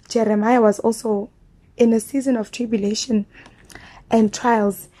Jeremiah was also in a season of tribulation and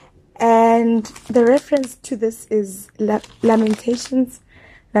trials. And the reference to this is Lamentations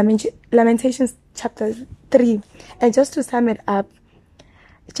chapter 3. And just to sum it up,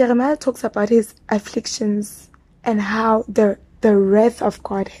 Jeremiah talks about his afflictions and how the wrath of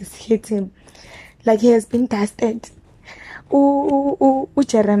God has hit him. Like he has been tested.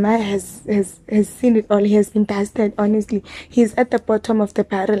 Jeremiah has seen it all. He has been tested, honestly. He's at the bottom of the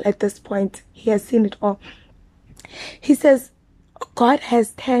barrel at this point. He has seen it all. He says, God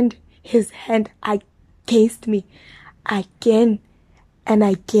has turned his hand against me again and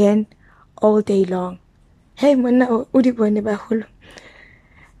again all day long. Hey,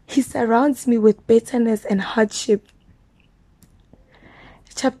 he surrounds me with bitterness and hardship.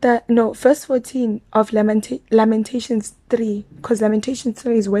 Verse 14 of Lamentations 3, because Lamentations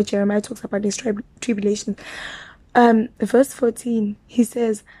 3 is where Jeremiah talks about his tribulation. Verse 14, he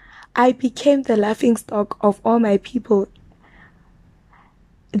says, I became the laughingstock of all my people.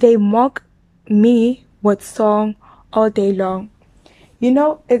 They mock me with song all day long. You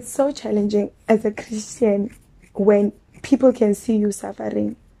know, it's so challenging as a Christian when people can see you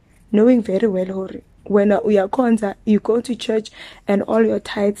suffering, knowing very well, when you go to church and all your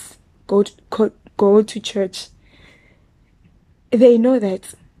tithes go to church. They know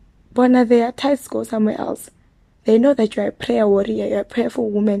that. But their tithes go somewhere else. They know that you're a prayer warrior, you're a prayerful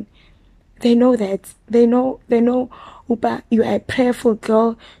woman. They know that. They know, Upa, you are a prayerful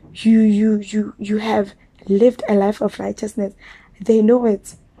girl. You have lived a life of righteousness. They know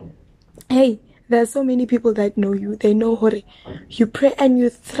it. Hey, there are so many people that know you. They know, Hori, you pray and you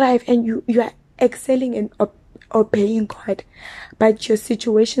thrive and you are excelling and obeying God. But your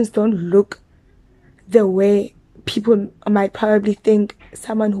situations don't look the way people might probably think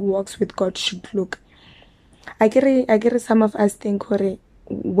someone who walks with God should look. I get some of us think, Hori,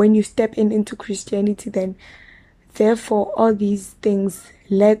 when you step into Christianity, then therefore all these things,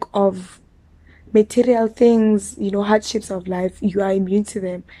 lack of material things, hardships of life, you are immune to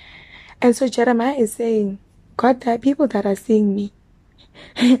them. And so Jeremiah is saying, God, there are people that are seeing me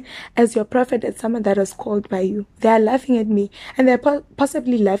as your prophet, as someone that is called by you. They are laughing at me, and they're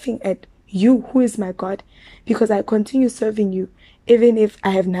possibly laughing at you, who is my God, because I continue serving you, even if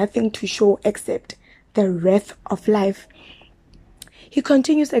I have nothing to show except the wrath of life. He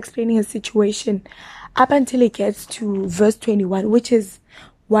continues explaining his situation up until he gets to verse 21, which is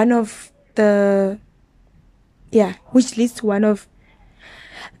which leads to one of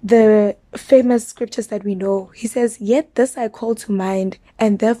the famous scriptures that we know. He says, yet this I call to mind,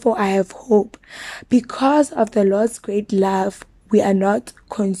 and therefore I have hope. Because of the Lord's great love, we are not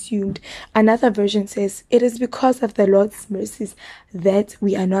consumed. Another version says, it is because of the Lord's mercies that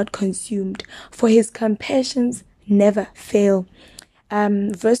we are not consumed, for his compassions never fail.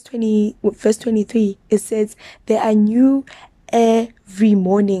 Verse 23, it says, they are new every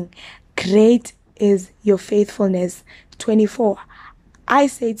morning. Great is your faithfulness. 24, I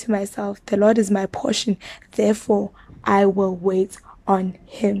say to myself, the Lord is my portion, therefore I will wait on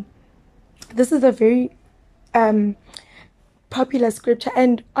him. This is a very popular scripture,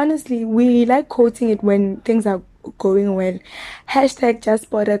 and honestly, we like quoting it when things are going well. Hashtag just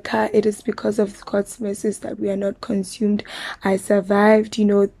bought a car. It is because of God's mercies that we are not consumed. I survived,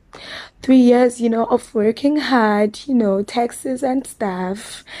 3 years, of working hard, taxes and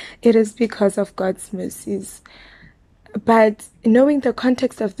stuff. It is because of God's mercies. But knowing the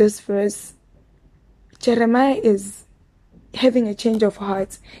context of this verse, Jeremiah is having a change of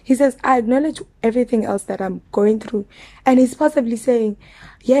heart. He says, I acknowledge everything else that I'm going through. And he's possibly saying,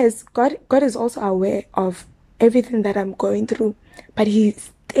 yes, God is also aware of everything that I'm going through. But he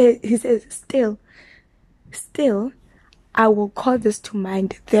says, still, I will call this to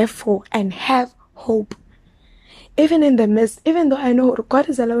mind, therefore, and have hope. Even in the midst, even though I know God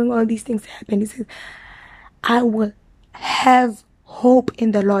is allowing all these things to happen, he says, I will have hope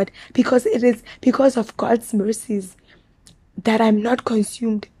in the Lord, because it is because of God's mercies that I'm not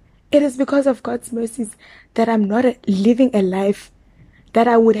consumed. It is because of God's mercies that I'm not living a life that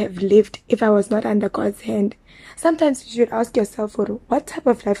I would have lived if I was not under God's hand. Sometimes you should ask yourself, what type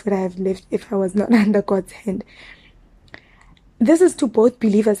of life would I have lived if I was not under God's hand? This is to both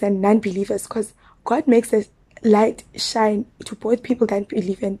believers and non-believers, because God makes a light shine to both people that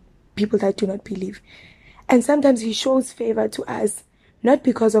believe and people that do not believe. And sometimes He shows favor to us, not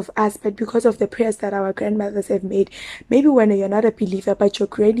because of us, but because of the prayers that our grandmothers have made. Maybe when you're not a believer, but your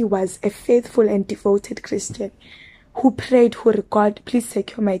granny was a faithful and devoted Christian who prayed for God, please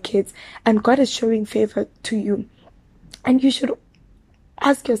secure my kids. And God is showing favor to you. And you should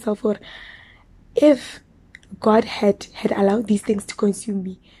ask yourself, if God had allowed these things to consume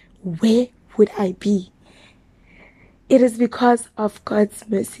me, where would I be? It is because of God's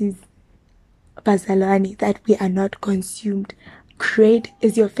mercies, Bazalwane, that we are not consumed. Great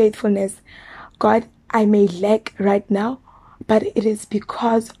is your faithfulness. God, I may lack right now, but it is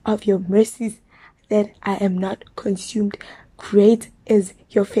because of your mercies that I am not consumed. Great is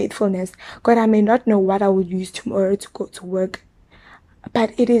your faithfulness. God, I may not know what I will use tomorrow to go to work,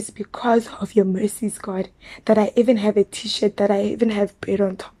 but it is because of your mercies, God, that I even have a t-shirt, that I even have bread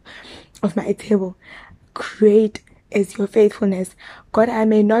on top of my table. Great is your faithfulness. God, I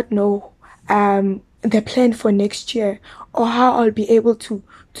may not know the plan for next year, or how I'll be able to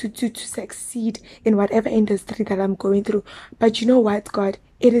succeed in whatever industry that I'm going through. But you know what, God?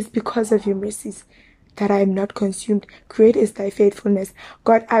 It is because of your mercies that I am not consumed. Great is thy faithfulness.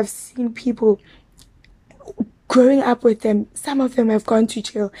 God, I've seen people growing up with them. Some of them have gone to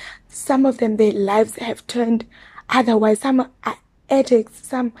jail. Some of them, their lives have turned otherwise. Some are addicts.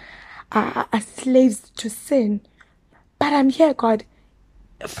 Some are slaves to sin. But I'm here, God.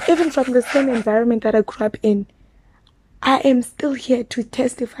 Even from the same environment that I grew up in, I am still here to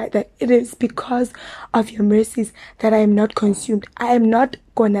testify that it is because of your mercies that I am not consumed. I am not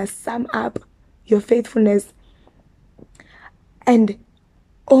gonna sum up your faithfulness and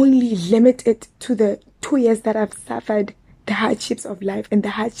only limit it to the 2 years that I've suffered the hardships of life and the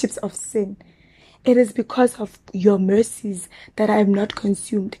hardships of sin. It is because of your mercies that I am not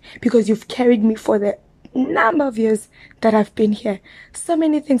consumed, because you've carried me for the number of years that I've been here. So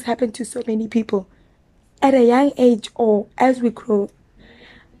many things happen to so many people at a young age or as we grow,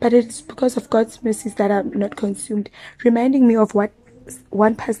 but it's because of God's mercies that I'm not consumed. Reminding me of what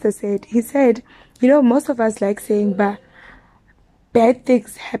one pastor said. He said, most of us like saying, but bad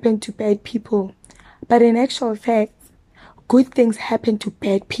things happen to bad people, but in actual fact, good things happen to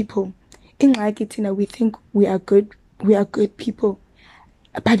bad people. In Lagitina, we think we are good people,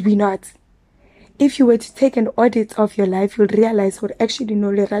 but we're not. If you were to take an audit of your life, you'll realize, actually, no,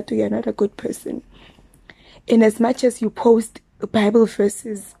 Lerato, you're not a good person. In as much as you post Bible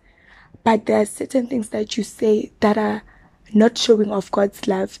verses, but there are certain things that you say that are not showing off God's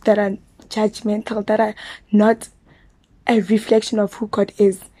love, that are judgmental, that are not a reflection of who God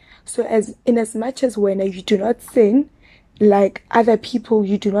is. So in as much as when you do not sin like other people,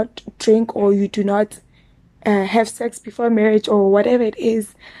 you do not drink, or you do not have sex before marriage, or whatever it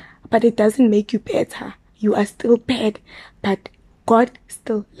is, but it doesn't make you better. You are still bad, but God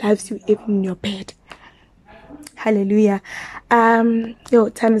still loves you even in your bad. Hallelujah. Time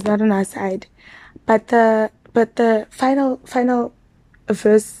is not on our side, but the final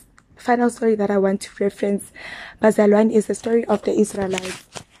verse, final story that I want to reference, Bazalwane, is the story of the Israelites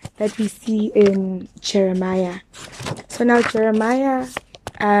that we see in Jeremiah. So now Jeremiah,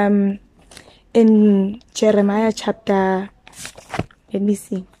 in Jeremiah chapter, let me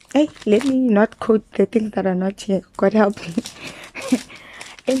see. Hey, let me not quote the things that are not here. God help me.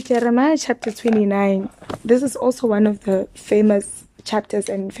 In Jeremiah chapter 29, this is also one of the famous chapters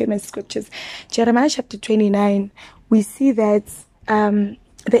and famous scriptures. Jeremiah chapter 29, we see that the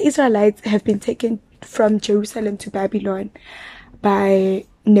Israelites have been taken from Jerusalem to Babylon by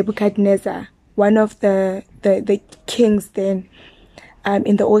Nebuchadnezzar, one of the kings then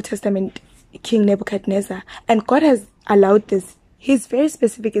in the Old Testament, King Nebuchadnezzar. And God has allowed this. He's very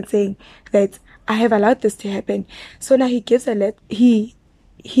specific in saying that I have allowed this to happen. So now he gives a letter. He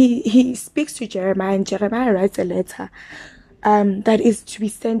speaks to Jeremiah, and Jeremiah writes a letter that is to be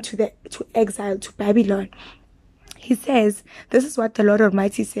sent to exile to Babylon. He says, this is what the Lord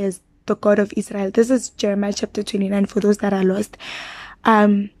Almighty says, the God of Israel. This is Jeremiah chapter 29 for those that are lost.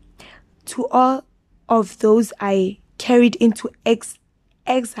 To all of those I carried into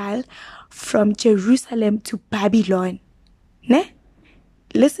exile from Jerusalem to Babylon. Ne?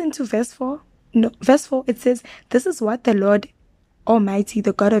 Listen to verse 4. No, verse 4, it says, this is what the Lord Almighty,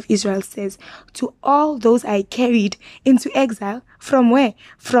 the God of Israel, says, to all those I carried into exile from where?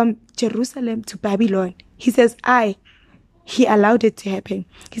 From Jerusalem to Babylon. He says, I, He allowed it to happen.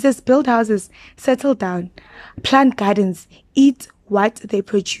 He says, build houses, settle down, plant gardens, eat what they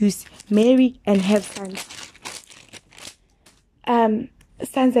produce, marry and have sons.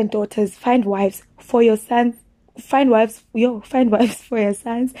 Sons and daughters, find wives for your sons. Find wives for your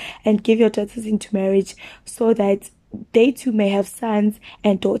sons and give your daughters into marriage so that they too may have sons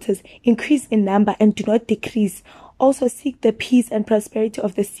and daughters. Increase in number and do not decrease. Also seek the peace and prosperity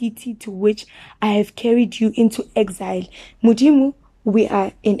of the city to which I have carried you into exile. Mudimu, we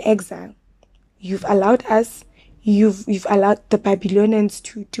are in exile. You've allowed us, you've allowed the Babylonians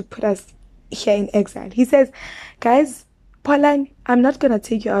to put us here in exile. He says, guys, Pauline, I'm not going to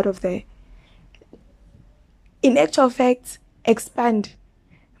take you out of there. In actual fact, expand,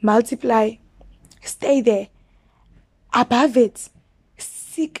 multiply, stay there. Above it,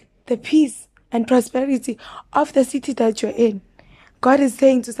 seek the peace and prosperity of the city that you're in. God is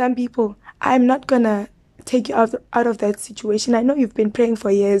saying to some people, I'm not going to take you out of that situation. I know you've been praying for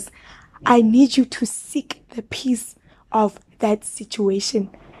years. I need you to seek the peace of that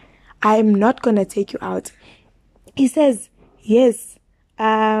situation. I am not going to take you out. He says, yes,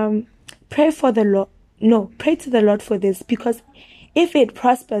 pray for the Lord. No, pray to the Lord for this, because if it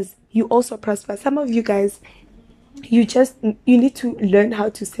prospers, you also prosper. Some of you guys, you need to learn how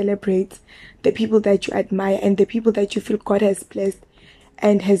to celebrate the people that you admire and the people that you feel God has blessed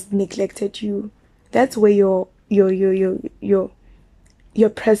and has neglected you. That's where your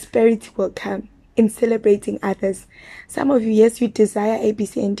prosperity will come, in celebrating others. Some of you, yes, you desire A, B,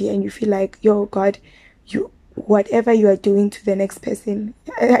 C, and D, and you feel like, yo, God, whatever you are doing to the next person,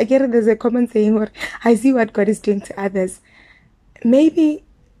 I get it, there's a common saying, or I see what God is doing to others. Maybe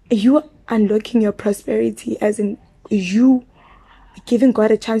you unlocking your prosperity, as in you giving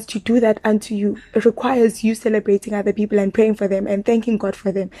God a chance to do that unto you, requires you celebrating other people and praying for them and thanking God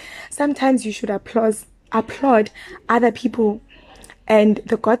for them. Sometimes you should applaud other people and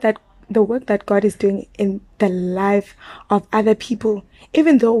the work that God is doing in the life of other people,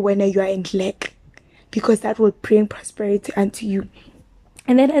 even though when you are in lack, because that will bring prosperity unto you.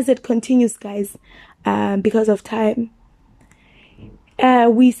 And then as it continues, guys, because of time,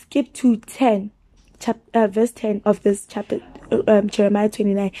 we skip to verse 10 of this chapter, Jeremiah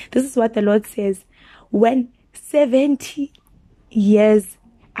 29. This is what the Lord says. When 70 years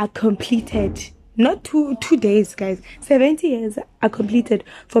are completed, not two days, guys, 70 years are completed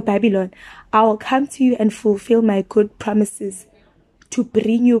for Babylon, I will come to you and fulfill my good promises to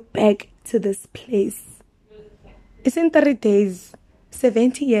bring you back to this place. It's in 30 days,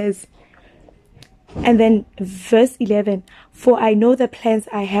 70 years. And then verse 11, for I know the plans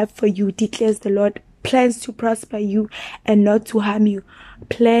I have for you, declares the Lord, plans to prosper you and not to harm you,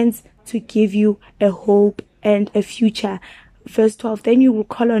 plans to give you a hope and a future. Verse 12, then you will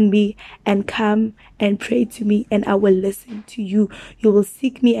call on me and come and pray to me, and I will listen to you. You will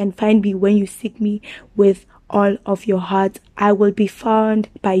seek me and find me when you seek me with all of your heart. I will be found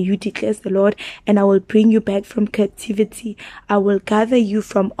by you, declares the Lord, and I will bring you back from captivity. I will gather you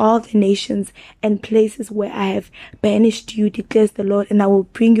from all the nations and places where I have banished you, declares the Lord, and I will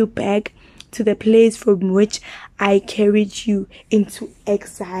bring you back to the place from which I carried you into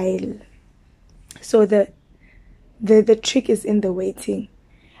exile. So the trick is in the waiting.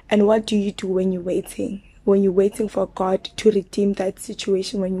 And what do you do when you're waiting? When you're waiting for God to redeem that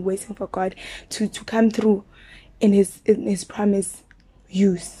situation, when you're waiting for God to come through in his promise,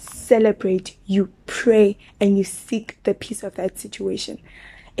 you celebrate, you pray, and you seek the peace of that situation.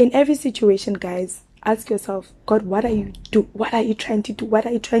 In every situation, guys, ask yourself, God, what are you trying to do? What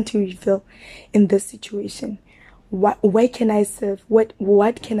are you trying to reveal in this situation? Where can I serve? What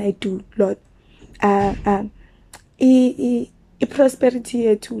can I do, Lord? Prosperity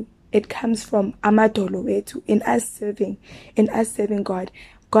yetu, it comes from amadolo wetu, in us serving God.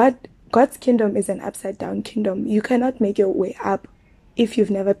 God's kingdom is an upside down kingdom. You cannot make your way up if you've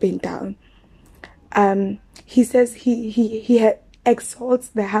never been down. He says he exalts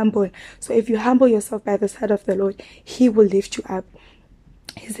the humble. So if you humble yourself by the side of the Lord, he will lift you up.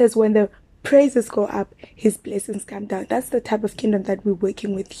 He says when the praises go up, his blessings come down. That's the type of kingdom that we're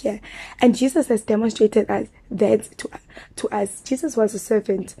working with here. And Jesus has demonstrated that to us. Jesus was a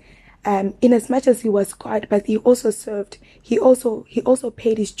servant, in as much as he was God, but he also served. He also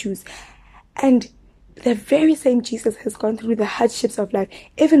paid his dues. And the very same Jesus has gone through the hardships of life.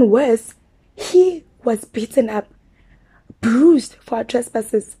 Even worse, he was beaten up, bruised for our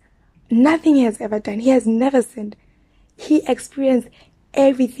trespasses. Nothing he has ever done. He has never sinned. He experienced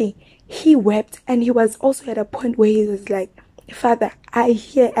everything. He wept, and he was also at a point where he was like, Father, I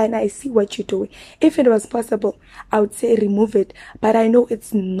hear and I see what you're doing. If it was possible, I would say remove it, but I know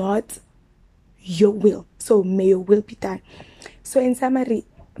it's not your will. So may your will be done. So in summary,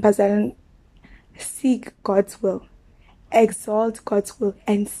 Bazalwane, seek God's will, exalt God's will,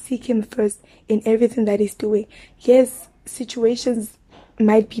 and seek Him first in everything that He's doing. Yes, situations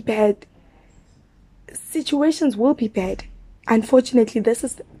might be bad. Situations will be bad. Unfortunately, this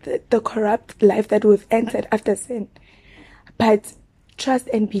is the corrupt life that we've entered after sin. But trust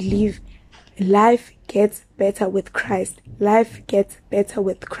and believe, life gets better with Christ. Life gets better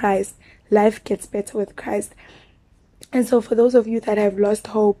with Christ. Life gets better with Christ. And so for those of you that have lost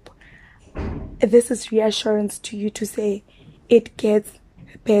hope, this is reassurance to you to say, it gets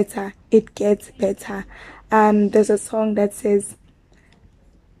better. It gets better. There's a song that says,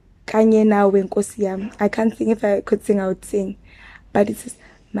 Kanye nawe Nkosi yami. I can't think. If I could sing, I would sing. But it says,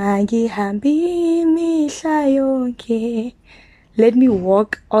 Mangihambi mihla yonke. Let me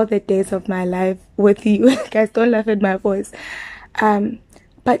walk all the days of my life with you. Guys, don't laugh at my voice.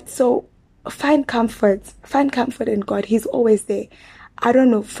 But so find comfort in God. He's always there. I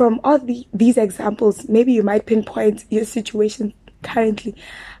don't know, from all these examples, maybe you might pinpoint your situation currently.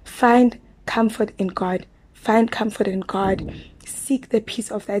 Find comfort in God. Find comfort in God. Seek the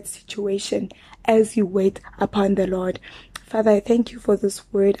peace of that situation as you wait upon the Lord. Father, I thank you for this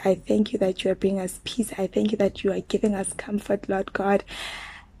word. I thank you that you are bringing us peace. I thank you that you are giving us comfort, Lord God.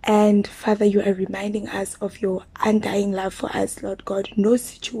 And Father, you are reminding us of your undying love for us, Lord God. No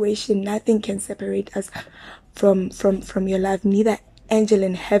situation, nothing can separate us from your love. Neither angel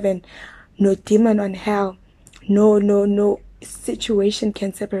in heaven, no demon on hell, no situation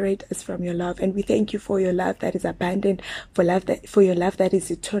can separate us from your love. And we thank you for your love that is abundant, for your love that is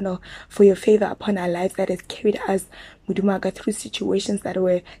eternal, for your favor upon our lives that has carried us, Mudumaga, through situations that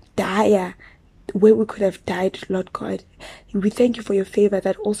were dire, where we could have died, Lord God. We thank you for your favor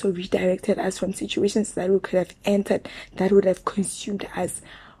that also redirected us from situations that we could have entered, that would have consumed us.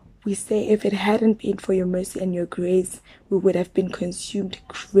 We say, if it hadn't been for your mercy and your grace, we would have been consumed.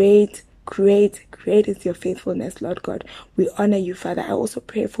 Great is your faithfulness, Lord God. We honor you, Father. I also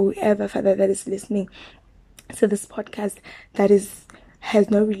pray for whoever, Father, that is listening to this podcast that has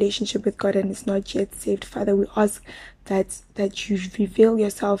no relationship with God and is not yet saved. Father, we ask that you reveal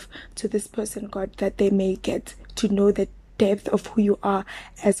yourself to this person, God, that they may get to know the depth of who you are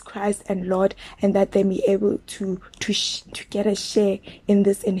as Christ and Lord, and that they may be able to get a share in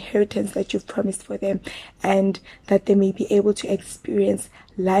this inheritance that you've promised for them, and that they may be able to experience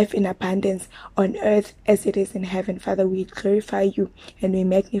life in abundance on earth as it is in heaven. Father, we glorify you and we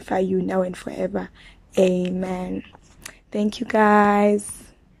magnify you now and forever. Amen. Thank you, guys.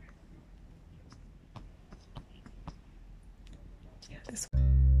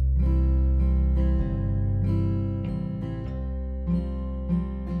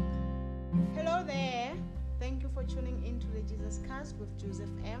 Hello there. Thank you for tuning into the Jesus Cast with Joseph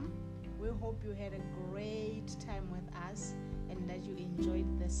M. We hope you had a great time with us and that you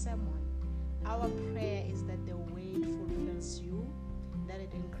enjoyed the sermon. Our prayer is that the word fulfills you, that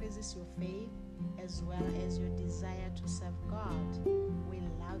it increases your faith as well as your desire to serve God. We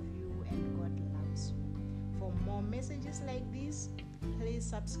love you and God loves you. For more messages like this, please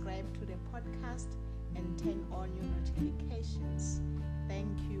subscribe to the podcast and turn on your notifications.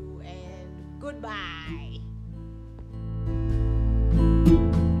 Thank you and goodbye.